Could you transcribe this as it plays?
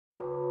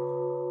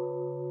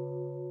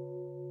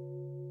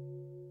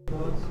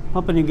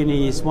Papua New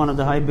Guinea is one of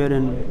the high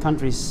burden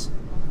countries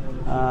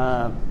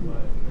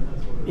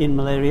in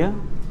malaria,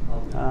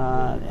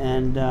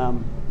 and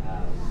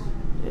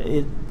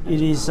it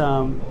is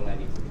a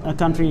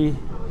country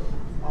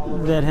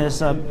that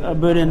has a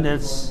burden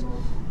that's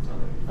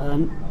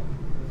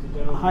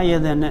higher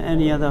than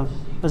any other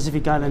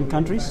Pacific Island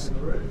countries,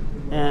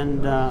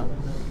 and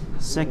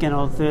second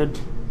or third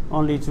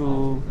only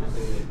to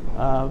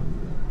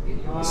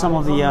some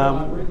of the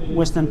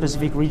Western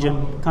Pacific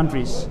region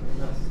countries.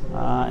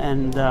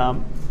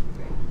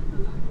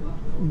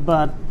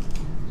 But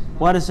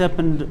what has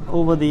happened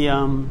over the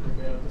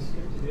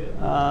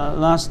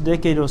last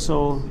decade or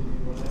so,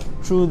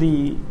 through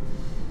the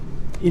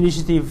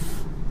initiative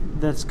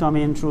that's come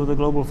in through the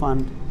Global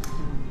Fund,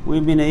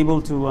 we've been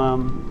able to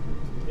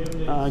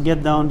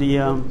get down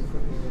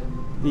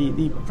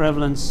the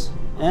prevalence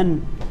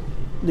and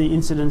the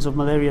incidence of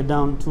malaria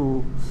down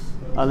to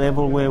a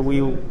level where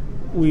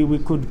we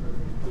could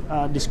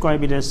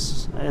describe it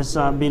as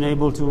being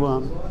able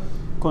to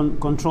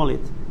control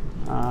it,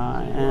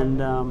 and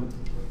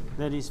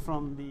that is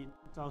from the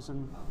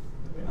 2000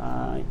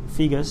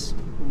 figures.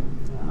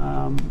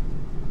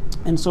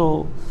 And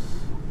so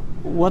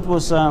what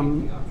was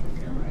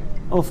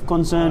of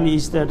concern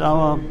is that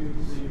our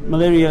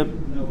malaria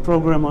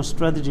program or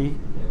strategy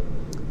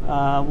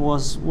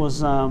was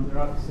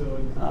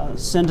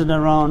centered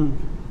around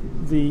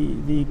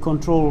the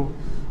control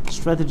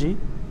strategy,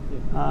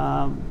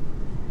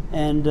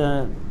 and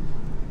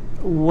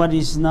what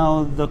is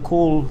now the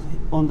call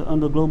on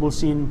the global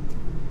scene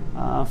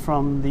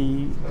from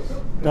the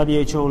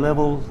WHO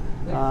level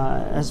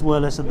as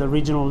well as at the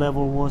regional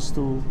level was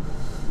to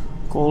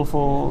call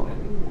for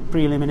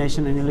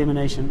pre-elimination and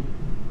elimination,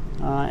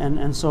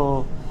 and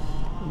so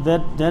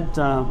that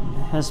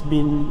has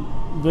been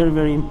very,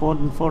 very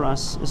important for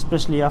us,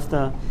 especially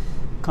after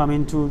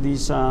coming to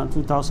this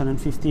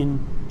 2015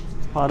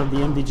 part of the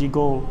MDG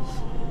goal,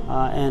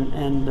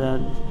 and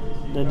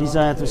the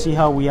desire to see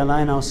how we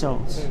align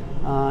ourselves,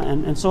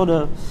 and so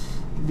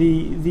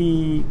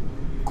the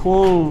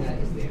call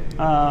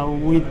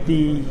with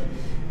the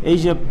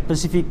Asia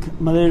Pacific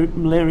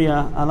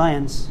Malaria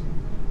Alliance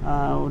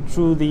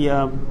through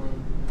the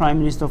Prime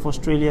Minister of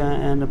Australia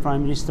and the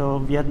Prime Minister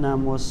of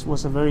Vietnam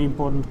was a very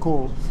important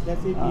call.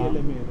 That's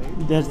EPLMA,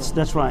 right?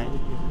 That's right,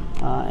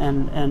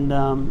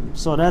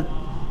 so that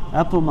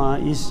APLMA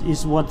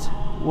is what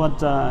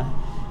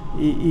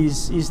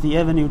is the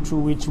avenue through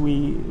which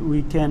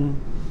we can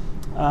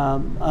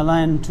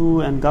align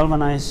to and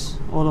galvanize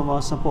all of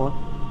our support,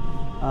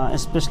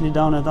 especially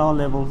down at our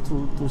level,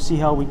 to see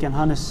how we can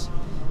harness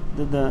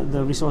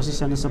the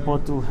resources and the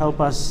support to help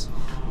us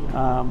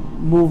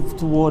move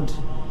toward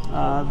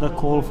the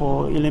call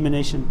for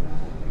elimination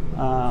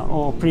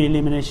or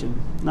pre-elimination.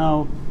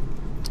 Now,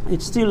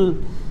 it's still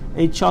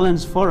a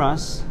challenge for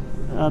us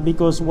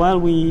because while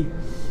we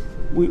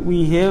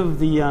have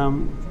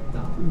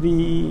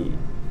the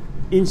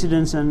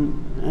incidence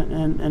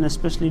and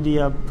especially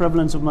the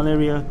prevalence of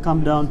malaria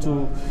come down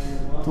to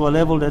a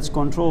level that's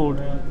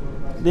controlled,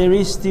 there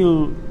is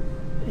still,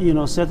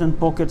 certain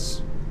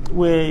pockets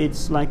where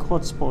it's like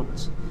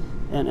hotspots,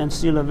 and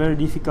still a very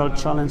difficult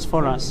challenge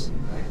for us.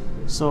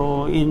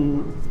 So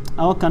in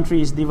our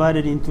country is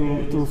divided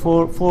into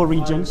four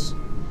regions.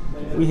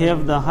 We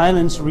have the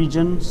highlands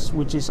regions,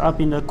 which is up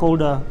in the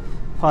colder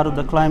part of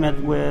the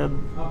climate, where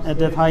at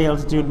that high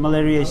altitude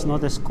malaria is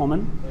not as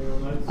common,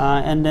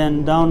 and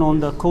then down on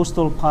the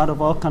coastal part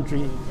of our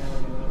country,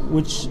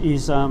 which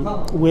is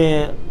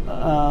where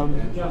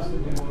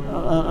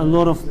a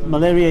lot of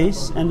malaria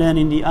is, and then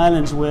in the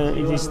islands where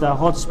it is the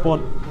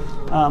hotspot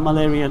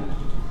malaria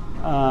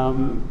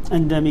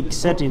endemic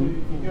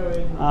setting,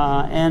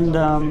 and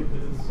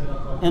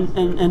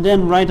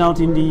then right out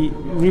in the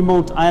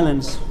remote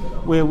islands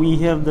where we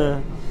have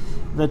the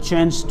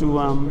chance to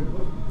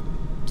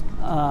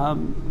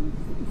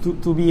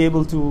be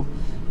able to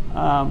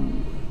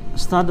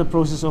start the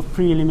process of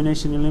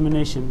pre-elimination,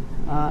 elimination,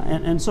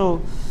 and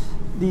so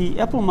the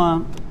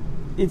APLMA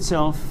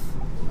itself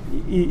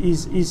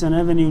is an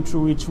avenue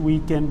through which we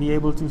can be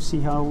able to see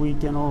how we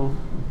can all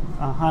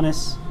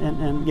harness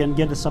and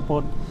get the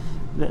support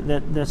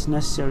that's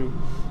necessary.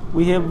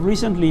 We have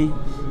recently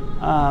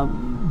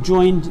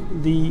joined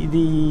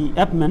the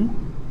APMEN,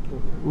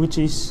 which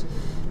is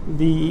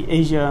the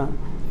Asia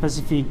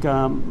Pacific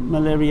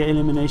Malaria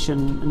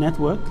Elimination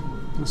Network.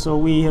 So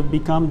we have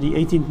become the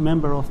 18th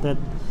member of that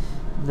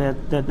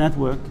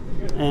network,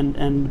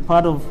 and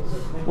part of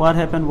what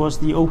happened was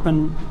the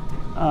open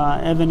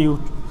avenue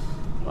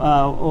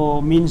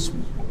or means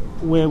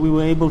where we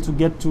were able to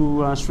get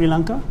to Sri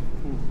Lanka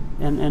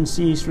and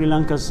see Sri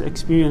Lanka's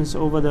experience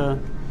over the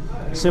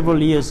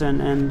several years,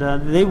 and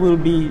they will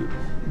be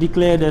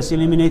declared as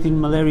eliminating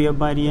malaria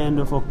by the end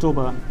of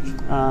October,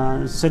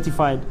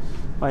 certified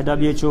by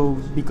WHO,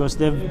 because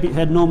they've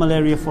had no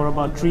malaria for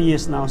about 3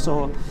 years now.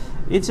 So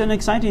it's an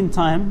exciting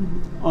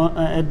time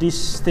at this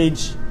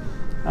stage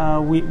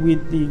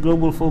with the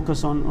global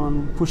focus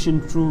on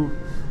pushing through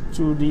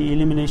to the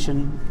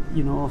elimination,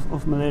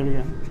 of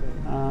malaria.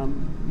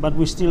 But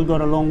we still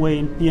got a long way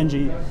in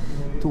PNG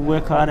to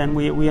work hard, and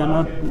we are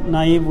not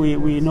naive.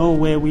 We know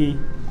where we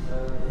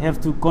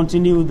have to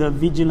continue the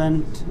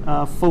vigilant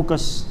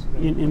focus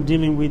in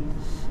dealing with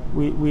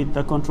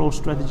the control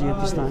strategy at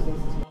this time.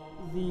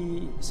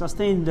 The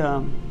sustained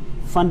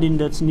funding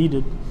that's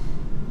needed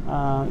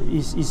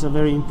is a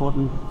very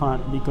important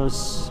part,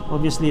 because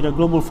obviously the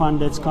global fund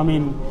that's come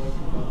in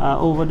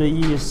over the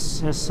years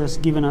has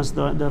given us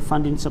the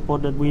funding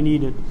support that we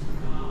needed.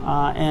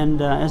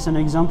 As an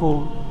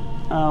example,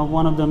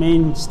 one of the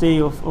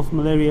mainstay of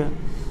malaria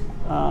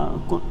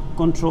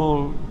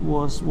control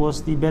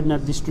was the bed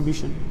net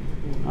distribution,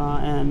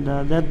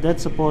 that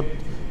support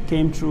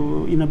came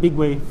through in a big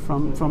way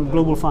from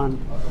Global Fund.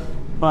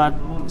 But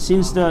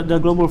since the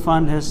Global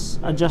Fund has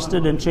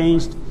adjusted and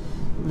changed,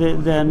 the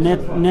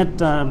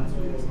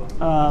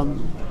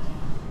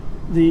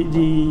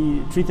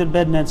treated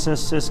bed nets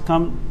has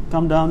come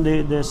down.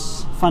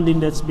 There's funding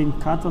that's been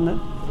cut on it,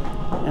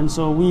 and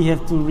so we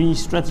have to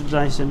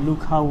re-strategize and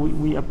look how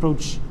we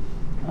approach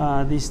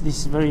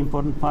this very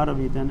important part of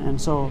it,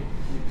 and so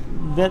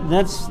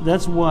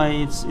that's why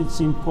it's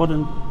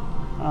important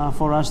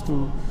for us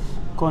to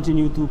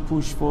continue to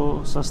push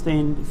for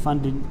sustained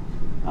funding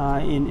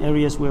in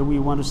areas where we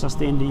want to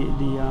sustain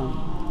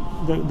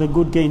the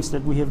good gains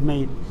that we have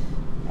made.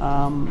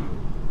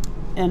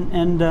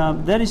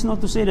 That is not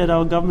to say that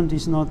our government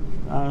is not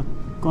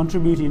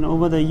contributing.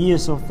 Over the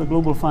years of the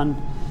Global Fund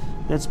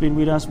that's been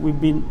with us, we've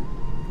been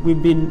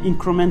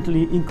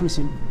incrementally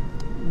increasing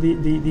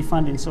the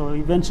funding. So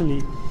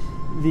eventually,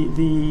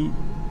 the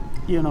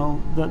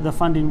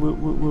funding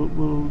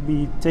will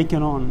be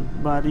taken on.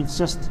 But it's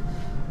just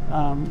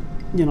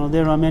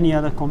there are many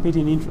other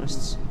competing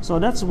interests. So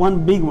that's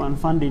one big one,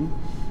 funding.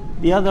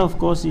 The other, of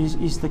course,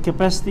 is the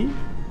capacity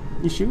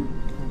issue,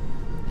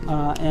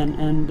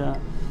 and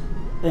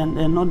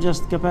not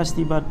just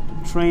capacity, but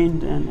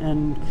trained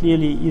and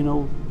clearly,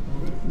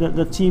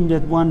 the team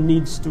that one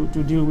needs to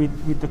deal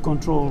with the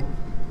control,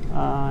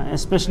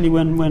 especially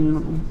when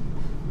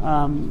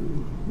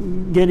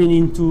getting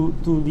into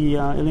the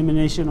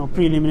elimination or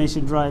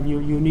pre-elimination drive.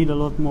 You need a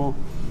lot more,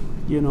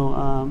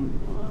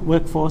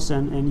 workforce,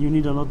 and you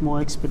need a lot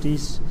more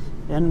expertise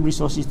and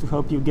resources to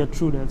help you get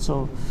through that.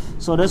 So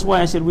that's why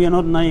I said we are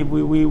not naive.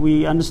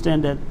 We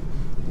understand that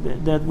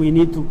we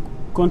need to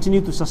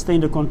continue to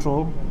sustain the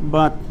control,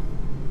 but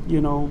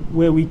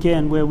where we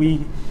can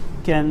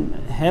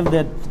have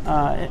that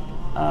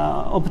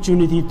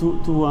opportunity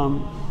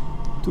to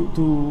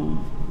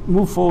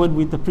move forward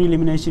with the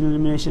pre-elimination,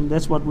 elimination.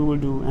 That's what we will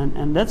do,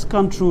 and that's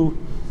come true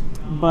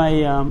by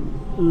a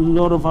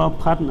lot of our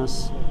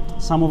partners.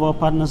 Some of our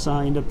partners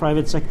are in the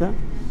private sector.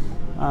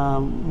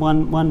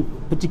 One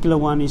particular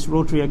one is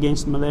Rotary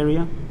Against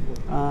Malaria.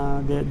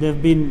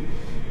 They've been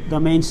the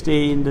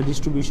mainstay in the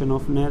distribution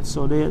of nets,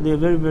 so they're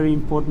very, very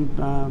important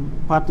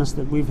partners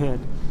that we've had.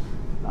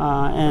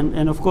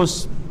 And of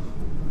course,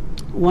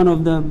 one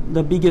of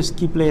the biggest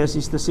key players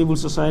is the civil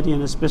society,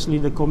 and especially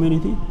the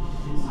community.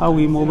 How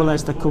we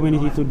mobilize the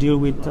community to deal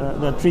with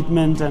the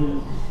treatment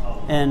and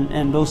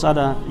those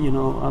other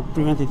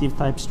preventative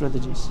type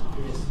strategies.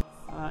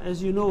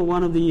 As you know,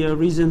 one of the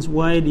reasons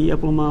why the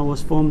APLMA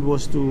was formed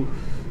was to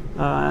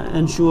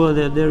ensure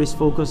that there is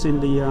focus in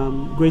the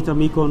greater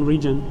Mekong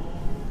region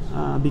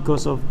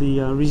because of the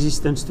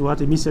resistance to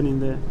artemisinin in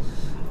there.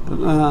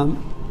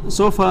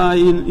 So far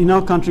in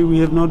our country, we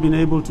have not been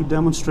able to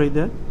demonstrate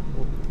that,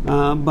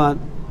 but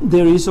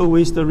there is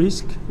always the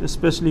risk,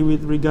 especially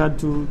with regard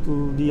to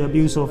the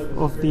abuse of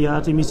the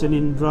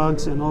artemisinin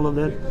drugs and all of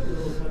that.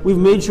 We've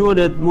made sure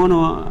that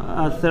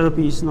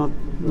monotherapy is not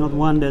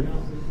one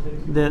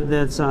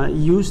that's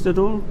used at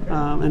all,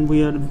 and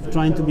we are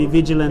trying to be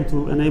vigilant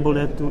to enable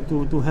that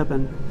to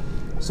happen.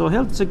 So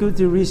health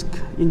security risk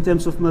in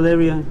terms of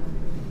malaria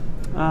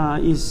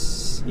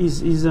is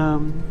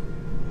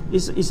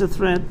a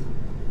threat,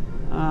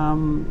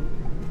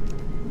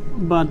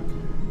 but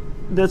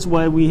that's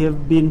why we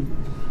have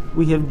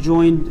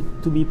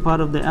joined to be part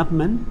of the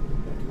APMEN,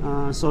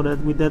 so that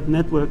with that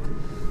network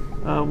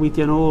we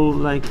can all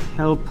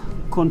help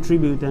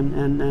contribute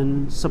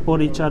and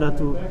support each other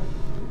to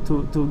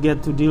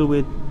get to deal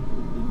with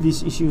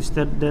these issues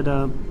that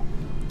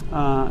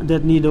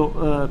need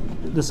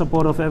the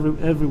support of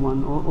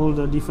everyone, all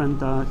the different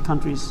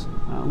countries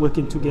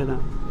working together.